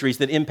ministries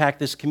that impact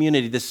this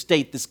community, this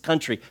state, this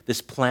country,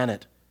 this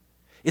planet.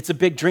 It's a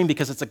big dream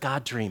because it's a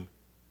God dream.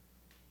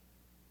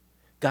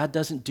 God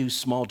doesn't do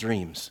small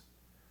dreams.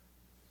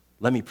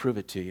 Let me prove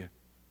it to you.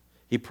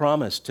 He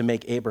promised to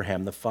make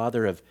Abraham the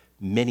father of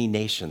many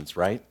nations,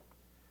 right?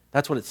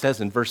 That's what it says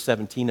in verse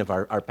 17 of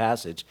our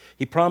passage.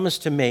 He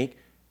promised to make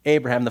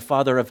Abraham the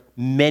father of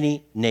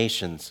many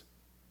nations.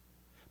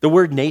 The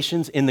word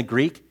nations in the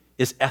Greek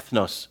is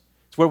ethnos.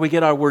 It's where we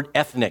get our word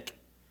ethnic.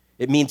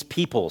 It means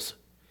peoples.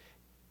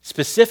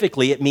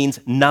 Specifically, it means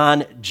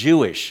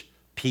non-Jewish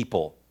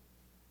people.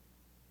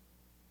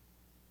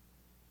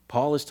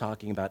 Paul is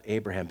talking about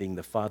Abraham being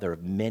the father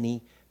of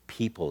many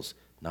peoples,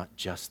 not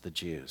just the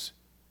Jews.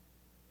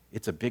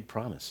 It's a big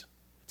promise.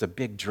 It's a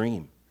big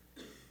dream.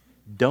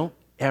 Don't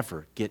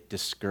ever get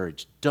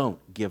discouraged. Don't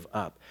give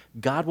up.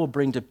 God will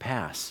bring to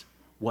pass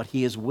what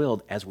he has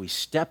willed as we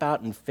step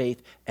out in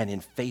faith and in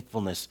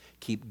faithfulness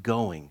keep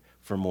going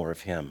for more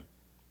of him.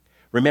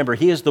 Remember,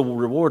 he is the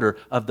rewarder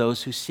of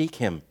those who seek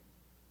him,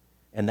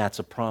 and that's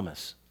a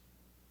promise.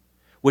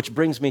 Which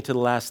brings me to the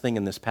last thing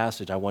in this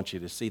passage I want you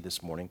to see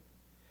this morning.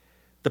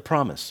 The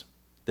promise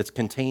that's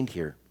contained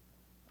here.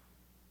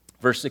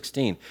 Verse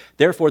 16,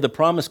 therefore the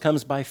promise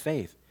comes by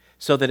faith,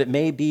 so that it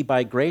may be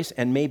by grace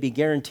and may be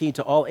guaranteed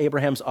to all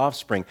Abraham's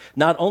offspring,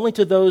 not only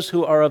to those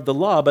who are of the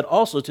law, but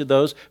also to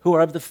those who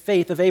are of the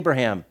faith of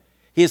Abraham.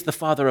 He is the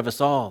father of us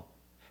all.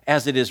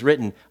 As it is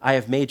written, I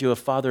have made you a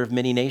father of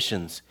many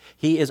nations.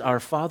 He is our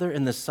father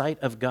in the sight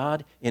of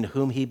God in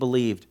whom he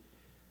believed,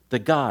 the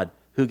God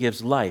who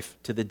gives life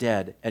to the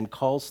dead and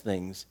calls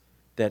things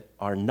that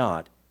are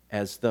not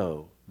as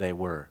though they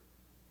were.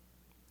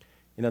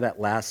 You know, that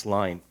last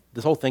line,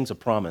 this whole thing's a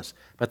promise,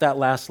 but that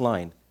last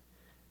line,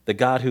 the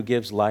God who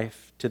gives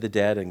life to the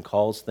dead and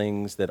calls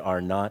things that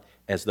are not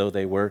as though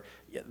they were,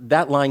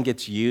 that line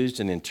gets used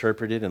and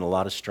interpreted in a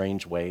lot of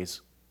strange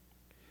ways.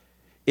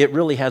 It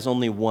really has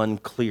only one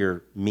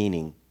clear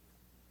meaning.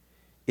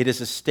 It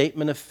is a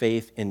statement of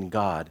faith in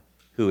God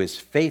who is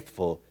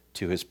faithful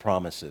to his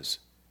promises.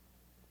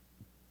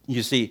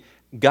 You see,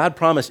 God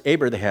promised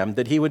Abraham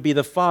that he would be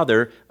the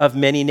father of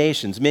many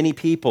nations, many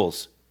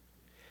peoples.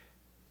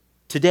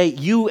 Today,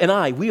 you and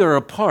I, we are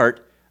a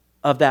part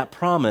of that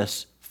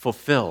promise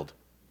fulfilled.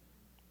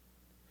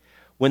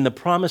 When the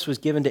promise was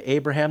given to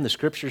Abraham, the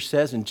scripture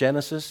says in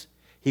Genesis,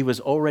 he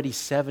was already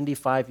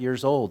 75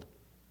 years old.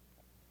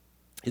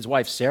 His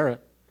wife Sarah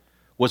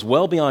was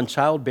well beyond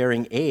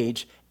childbearing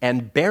age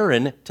and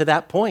barren to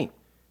that point.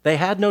 They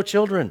had no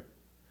children.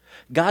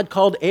 God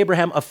called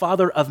Abraham a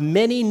father of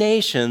many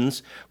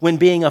nations when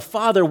being a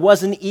father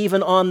wasn't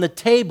even on the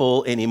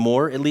table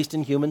anymore, at least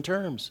in human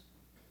terms.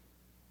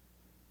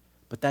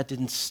 But that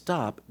didn't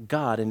stop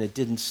God, and it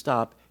didn't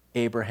stop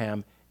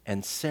Abraham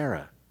and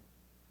Sarah.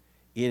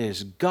 It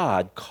is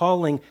God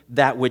calling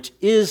that which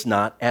is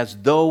not as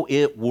though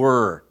it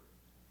were.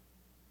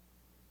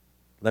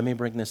 Let me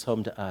bring this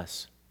home to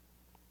us.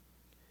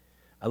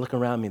 I look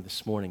around me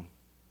this morning.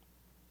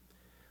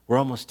 We're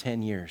almost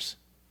 10 years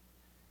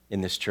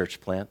in this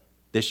church plant.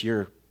 This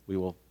year, we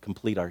will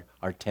complete our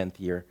 10th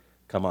year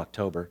come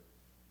October.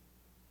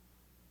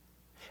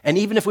 And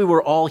even if we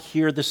were all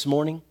here this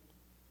morning,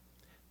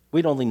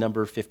 we'd only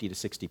number 50 to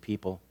 60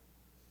 people.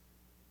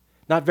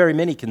 Not very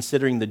many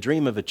considering the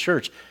dream of a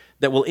church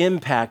that will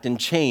impact and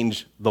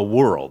change the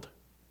world.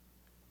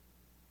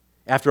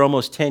 After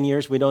almost 10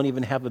 years, we don't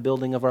even have a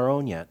building of our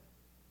own yet.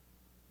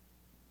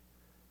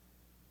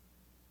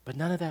 But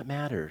none of that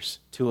matters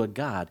to a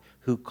God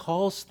who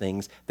calls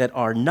things that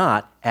are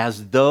not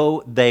as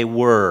though they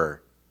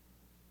were.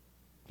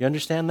 You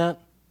understand that?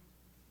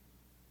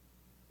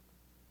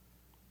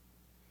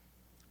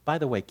 By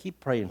the way, keep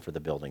praying for the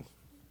building.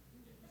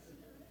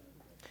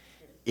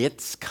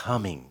 It's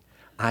coming.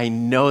 I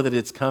know that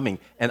it's coming.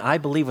 And I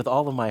believe with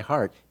all of my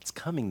heart, it's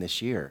coming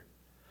this year.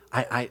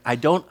 I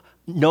don't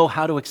know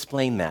how to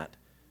explain that,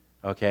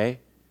 okay?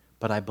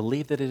 But I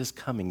believe that it is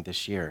coming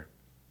this year.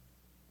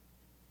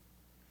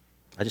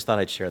 I just thought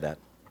I'd share that.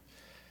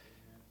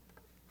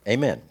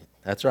 Amen.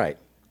 That's right.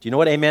 Do you know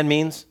what amen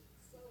means?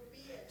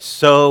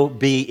 So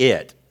be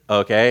it,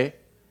 okay?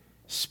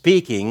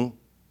 Speaking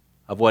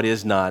of what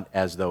is not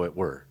as though it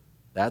were.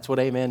 That's what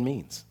amen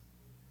means.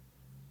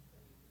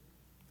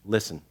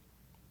 Listen,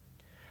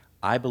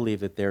 I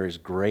believe that there is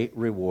great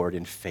reward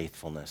in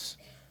faithfulness,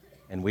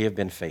 and we have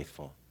been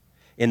faithful.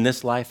 In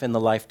this life and the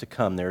life to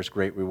come, there is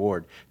great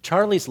reward.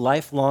 Charlie's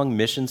lifelong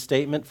mission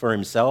statement for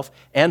himself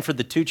and for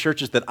the two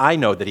churches that I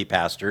know that he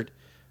pastored,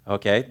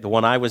 okay, the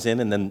one I was in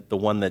and then the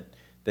one that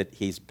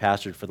he's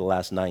pastored for the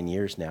last 9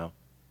 years now.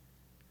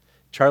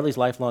 Charlie's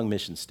lifelong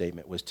mission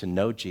statement was to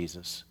know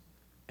Jesus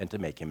and to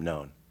make him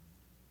known.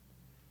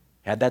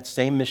 Had that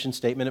same mission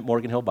statement at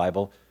Morgan Hill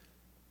Bible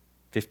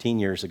 15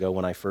 years ago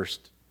when I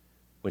first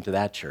went to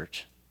that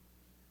church.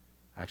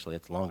 Actually,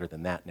 it's longer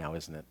than that now,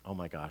 isn't it? Oh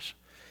my gosh.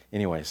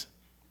 Anyways,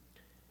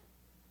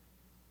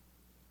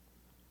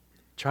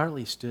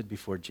 Charlie stood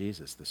before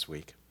Jesus this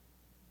week,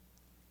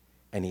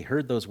 and he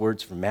heard those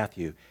words from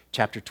Matthew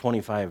chapter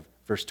 25,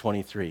 verse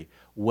 23.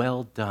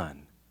 Well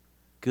done,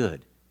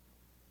 good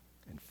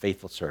and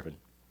faithful servant.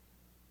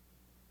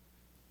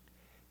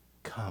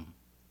 Come,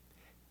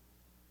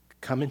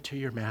 come into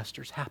your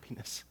master's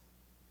happiness,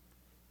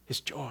 his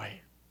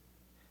joy.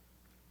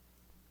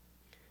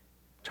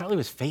 Charlie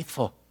was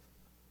faithful.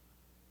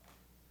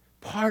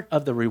 Part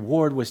of the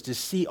reward was to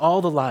see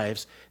all the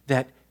lives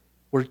that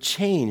were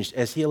changed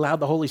as he allowed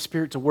the Holy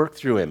Spirit to work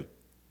through him.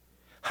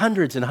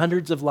 Hundreds and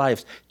hundreds of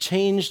lives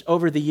changed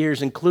over the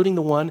years, including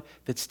the one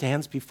that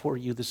stands before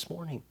you this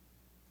morning.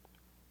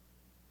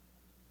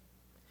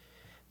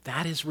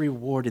 That is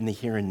reward in the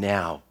here and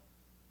now.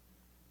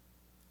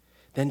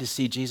 Then to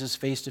see Jesus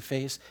face to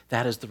face,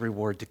 that is the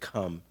reward to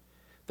come.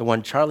 The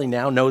one Charlie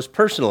now knows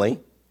personally,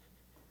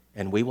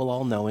 and we will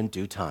all know in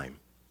due time.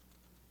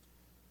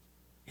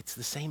 It's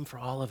the same for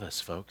all of us,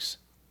 folks.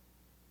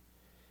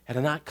 Had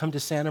I not come to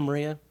Santa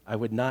Maria, I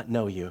would not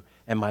know you,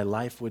 and my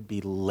life would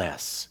be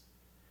less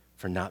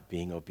for not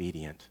being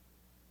obedient.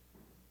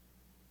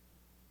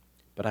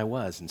 But I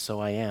was, and so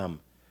I am,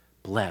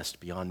 blessed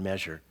beyond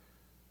measure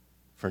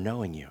for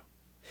knowing you.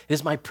 It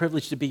is my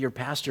privilege to be your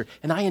pastor,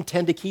 and I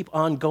intend to keep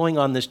on going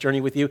on this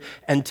journey with you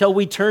until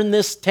we turn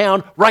this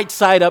town right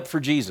side up for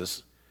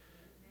Jesus.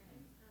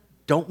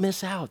 Don't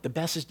miss out. The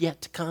best is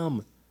yet to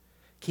come.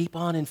 Keep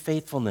on in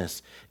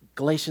faithfulness.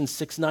 Galatians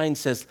 6:9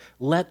 says,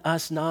 "Let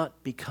us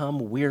not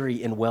become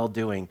weary in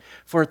well-doing,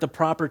 for at the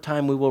proper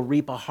time we will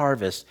reap a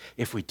harvest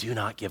if we do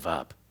not give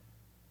up."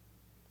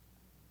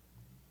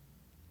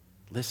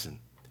 Listen,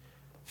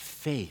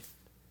 faith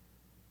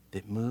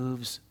that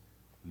moves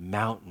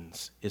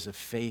mountains is a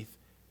faith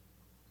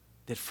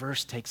that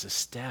first takes a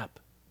step.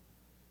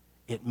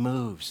 It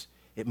moves.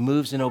 It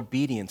moves in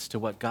obedience to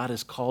what God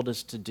has called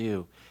us to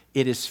do.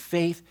 It is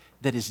faith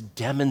that is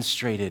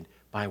demonstrated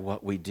by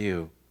what we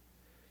do.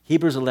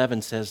 Hebrews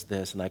 11 says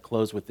this, and I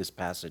close with this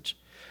passage.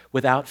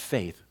 Without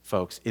faith,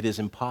 folks, it is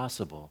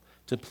impossible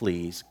to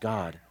please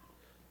God.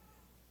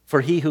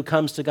 For he who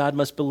comes to God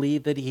must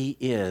believe that he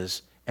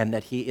is, and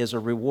that he is a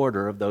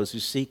rewarder of those who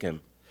seek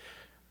him.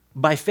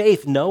 By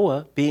faith,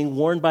 Noah, being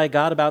warned by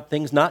God about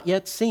things not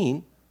yet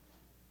seen,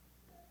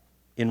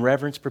 in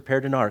reverence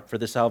prepared an ark for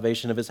the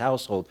salvation of his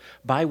household,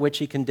 by which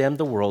he condemned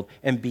the world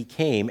and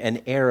became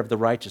an heir of the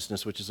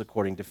righteousness which is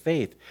according to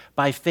faith.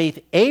 By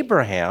faith,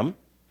 Abraham,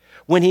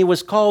 when he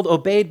was called,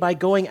 obeyed by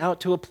going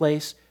out to a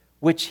place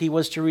which he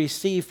was to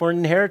receive for an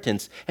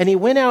inheritance. And he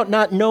went out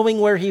not knowing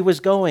where he was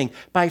going.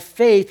 By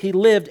faith, he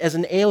lived as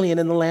an alien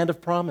in the land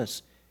of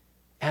promise,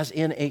 as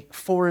in a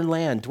foreign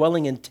land,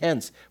 dwelling in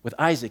tents with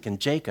Isaac and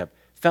Jacob,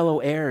 fellow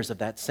heirs of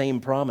that same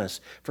promise.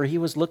 For he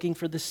was looking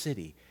for the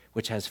city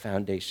which has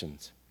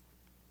foundations,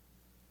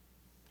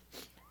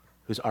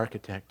 whose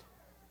architect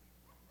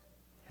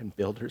and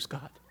builder is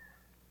God.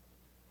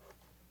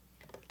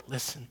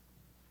 Listen,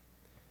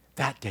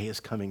 that day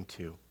is coming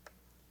too,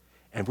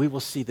 and we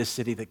will see the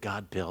city that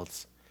God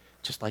builds,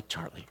 just like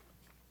Charlie.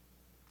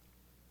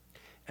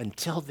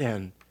 Until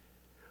then,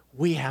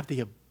 we have the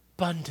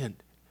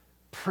abundant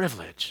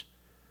privilege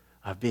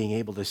of being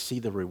able to see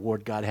the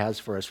reward God has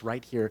for us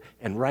right here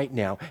and right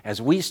now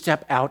as we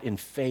step out in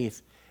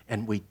faith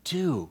and we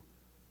do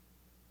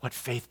what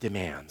faith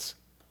demands.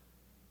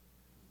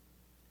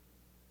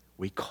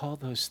 We call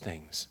those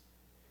things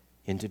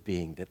into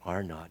being that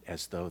are not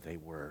as though they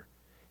were,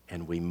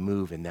 and we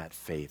move in that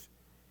faith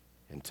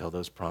until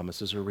those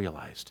promises are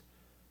realized,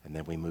 and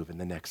then we move in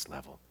the next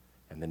level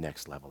and the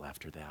next level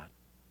after that.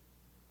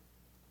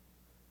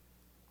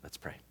 Let's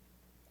pray.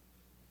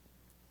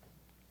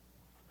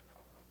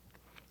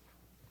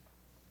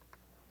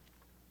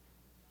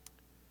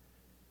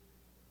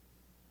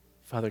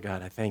 Father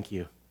God, I thank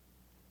you.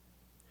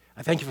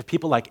 I thank you for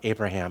people like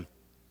Abraham,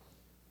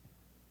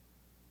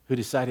 who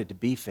decided to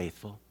be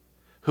faithful,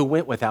 who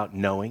went without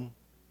knowing,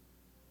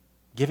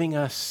 giving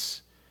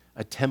us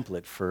a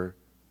template for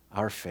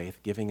our faith,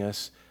 giving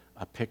us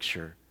a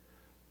picture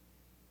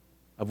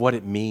of what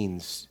it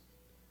means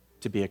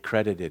to be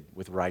accredited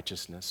with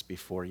righteousness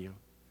before you,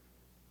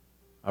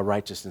 a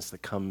righteousness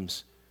that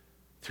comes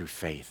through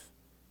faith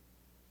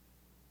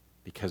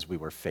because we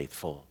were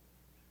faithful.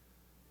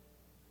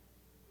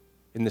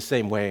 In the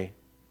same way,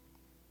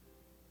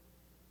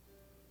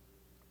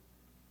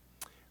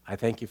 I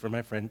thank you for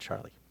my friend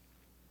Charlie.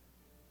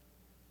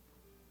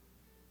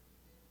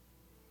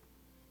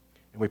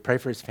 And we pray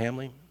for his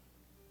family,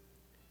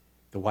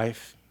 the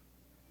wife,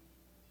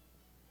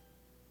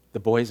 the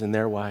boys and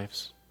their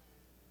wives,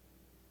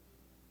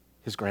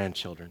 his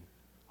grandchildren,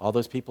 all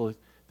those people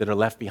that are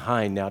left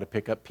behind now to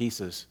pick up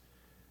pieces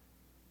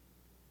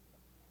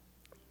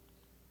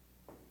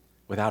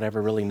without ever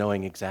really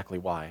knowing exactly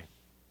why.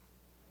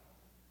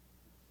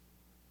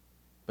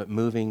 But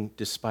moving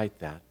despite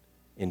that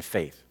in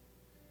faith,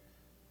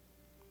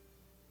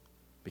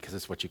 because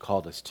it's what you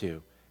called us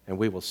to. And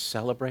we will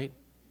celebrate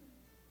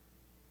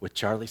with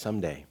Charlie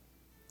someday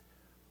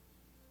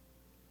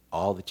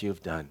all that you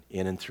have done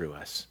in and through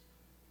us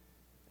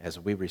as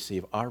we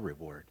receive our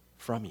reward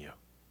from you.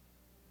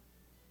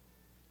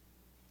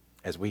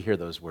 As we hear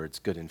those words,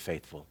 good and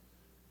faithful,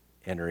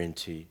 enter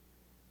into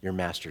your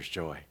master's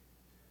joy.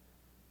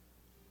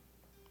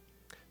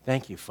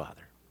 Thank you,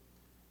 Father,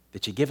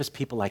 that you give us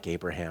people like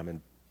Abraham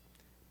and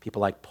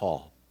people like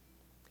Paul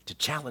to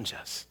challenge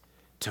us,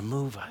 to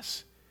move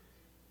us,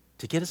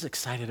 to get us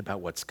excited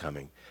about what's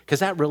coming. Because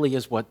that really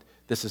is what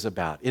this is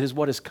about. It is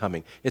what is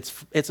coming.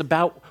 It's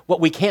about what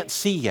we can't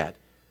see yet,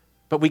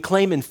 but we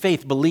claim in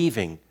faith,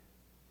 believing,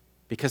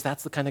 because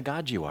that's the kind of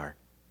God you are.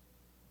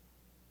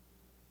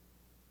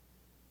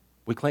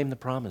 We claim the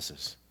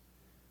promises.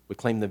 We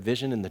claim the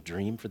vision and the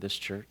dream for this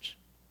church.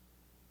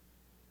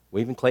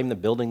 We even claim the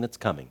building that's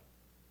coming,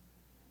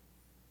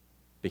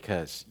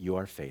 because you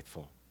are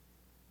faithful.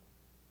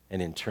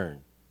 And in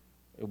turn,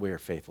 we are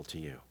faithful to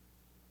you.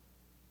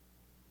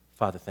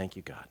 Father, thank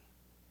you, God,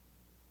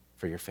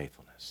 for your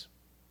faithfulness.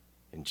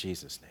 In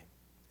Jesus' name,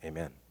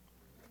 amen.